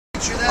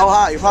Oh,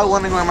 hi. You're probably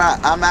wondering where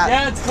I'm at.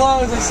 Yeah, it's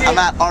closed. I see I'm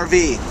at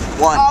RV1.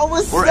 Oh,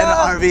 what's We're up? in an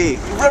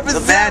RV.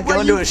 Represent The band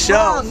going to a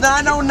show.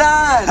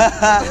 909.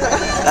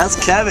 That's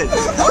Kevin.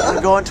 We're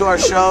going to our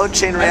show,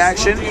 Chain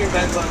Reaction,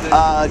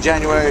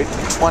 January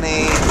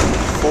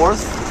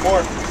 24th.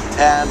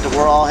 And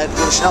we're all heading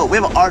to the show. We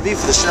have an RV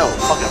for the show.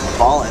 Fucking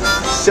balling.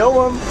 Show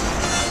them.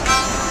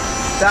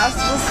 That's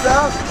what's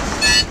up.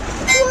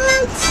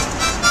 What?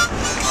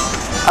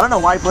 I don't know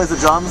why he plays the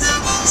drums.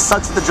 He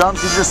sucks at the drums.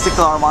 He should just stick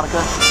to the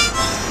harmonica.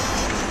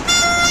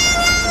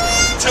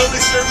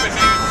 Totally surfing,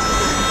 dude.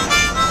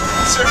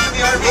 Surfing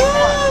the RV.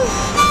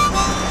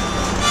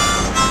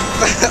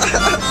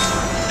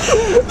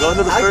 Going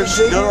to the first,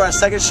 go to our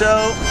second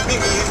show.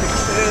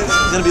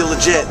 It's gonna be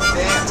legit.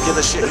 Let's get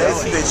the shit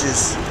going.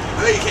 Bitches.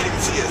 I bet you can't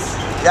even see us.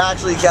 Yeah,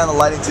 actually you can. The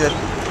lighting's good. Oh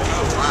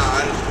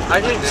wow. I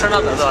can turn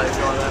on the light if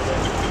you want that.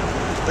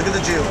 Look at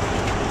the Jew.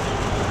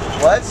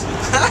 What?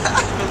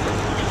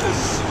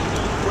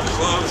 We're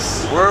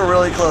close. We're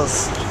really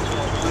close.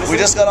 We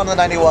just got on the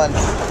 91.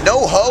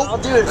 No ho!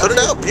 Cut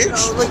it out, bitch.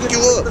 Fuck you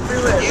up.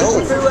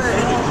 Yo.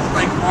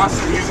 Like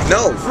awesome music.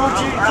 No.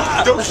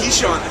 Throw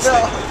Keisha on this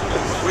thing.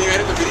 When you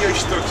edit the video, you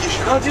should throw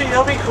Keisha on. Oh, dude,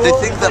 that'll be cool. They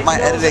think that my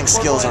editing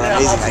skills are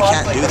amazing. I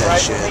can't do that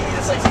shit.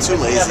 I'm too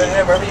lazy.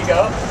 Wherever you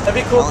go, that'd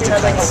be cool if you had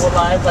like a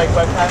live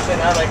webcam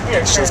and have like here.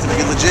 This show's gonna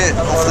be legit.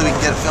 Hopefully we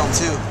can get it filmed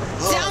too.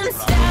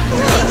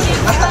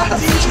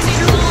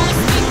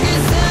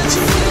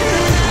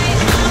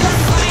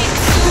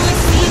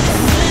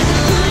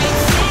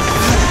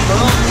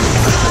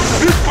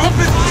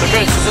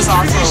 Okay, so this is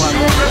also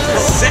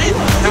Say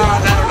no,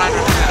 909.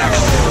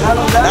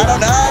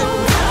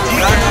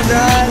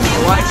 909.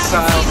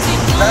 lifestyle.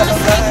 909.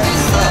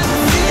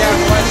 Yeah,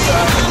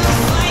 lifestyle.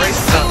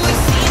 Racism.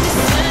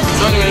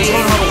 So anyway, this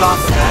one was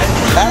awesome, guys.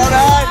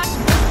 909.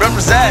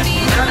 Represent.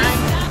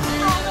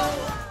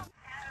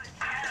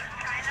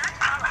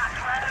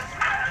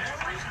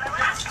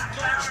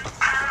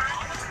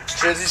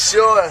 Jersey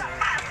Shore.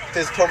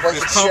 Fist pump like a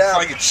champ.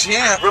 Like a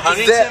champ.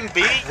 Represent.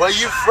 Beach. Where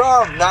you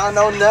from?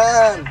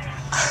 909.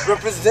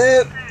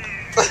 Represent.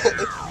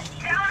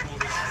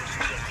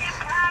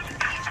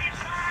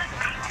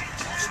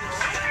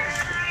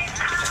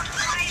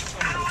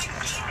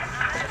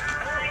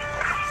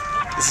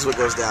 This is what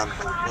goes down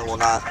when we're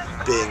not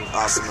being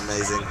awesome,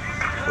 amazing.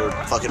 We're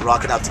fucking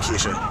rocking out to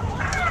Keisha.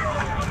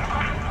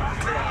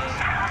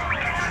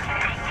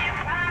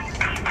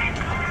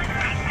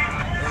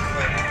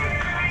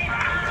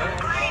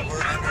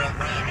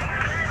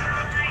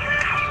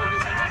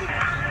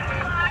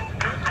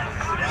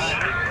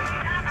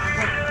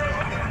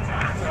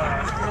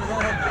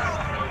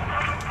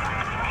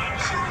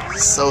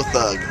 So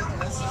thug.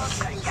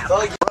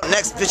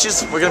 Next,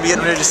 bitches, we're gonna be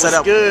getting ready to set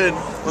up. Good.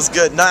 What's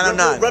good?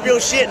 909. Rub your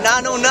shit.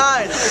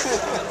 909.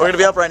 We're gonna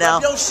be up right now.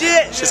 Rub your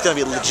shit. Shit's gonna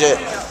be legit.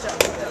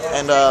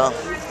 And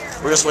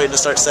we're just waiting to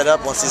start set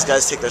up. Once these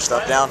guys take their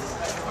stuff down,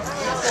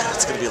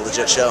 it's gonna be a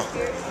legit show.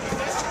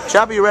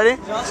 Chappy, you ready?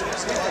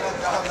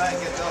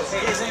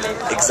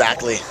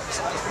 Exactly.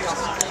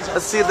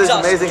 Let's see if there's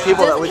amazing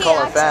people that we call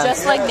our fans.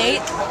 Just like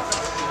Nate.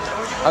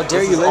 How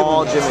dare you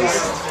All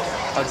Jimmy's.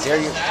 How dare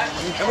you?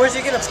 And where's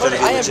he gonna put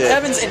it? I have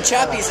Kevin's and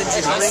Chappie's and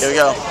Jimmy's. Here we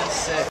go.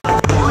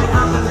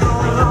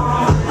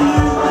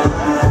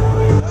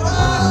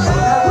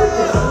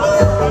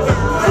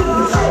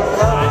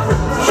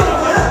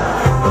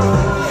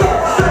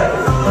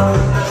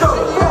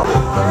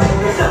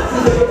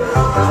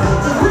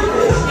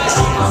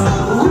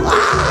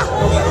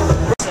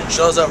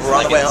 Shows up, we're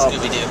on the way home.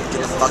 Get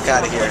the fuck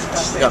out of here.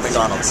 We got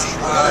McDonald's.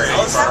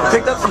 We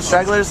picked up some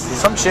stragglers,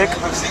 some chick.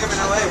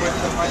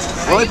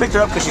 We only picked her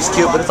up because she's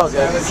cute, but it's all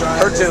good.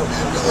 Her too.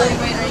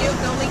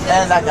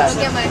 And that guy.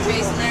 Get my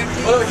face in there,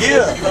 please.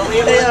 Yeah.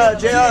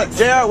 Hey,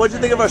 JR, what'd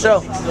you think of our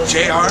show?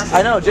 JR?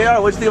 I know,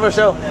 JR, what'd you think of our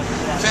show?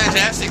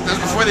 Fantastic. That was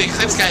before the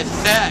Eclipse guy's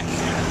back.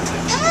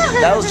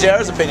 That was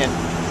JR's opinion.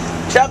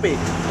 Chappy,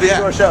 what Yeah.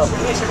 our show?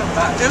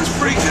 It was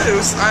pretty good.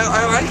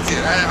 I liked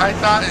it. I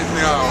thought it,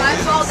 When I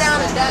fall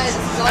down and die, this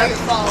is all your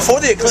fault. Before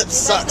the Eclipse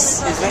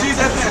sucks. Dude,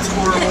 that man's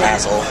horrible.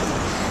 Asshole.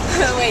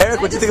 Wait, Eric,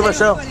 what'd you think of our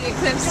show? When the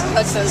Eclipse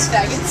cuts those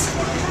faggots.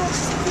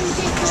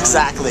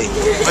 Exactly.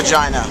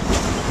 Vagina.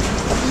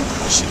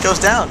 Shit goes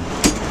down.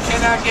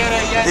 Can I get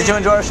it yet? Did you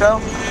enjoy our show?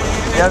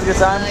 You have a good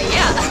time?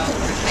 Yeah,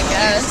 I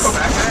guess. Go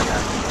back there.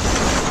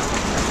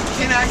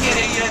 Can I get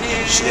it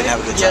yet? She didn't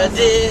have a good time.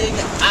 dig.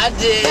 I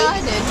dig. Yeah,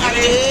 I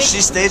did.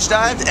 She stage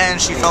dived and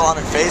she fell on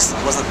her face.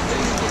 It wasn't.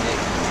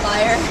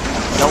 Liar.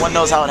 No one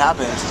knows how it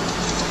happened.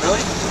 Really?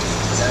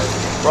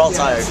 We're all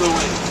tired.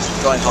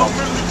 Going home.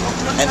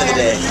 End of the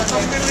day.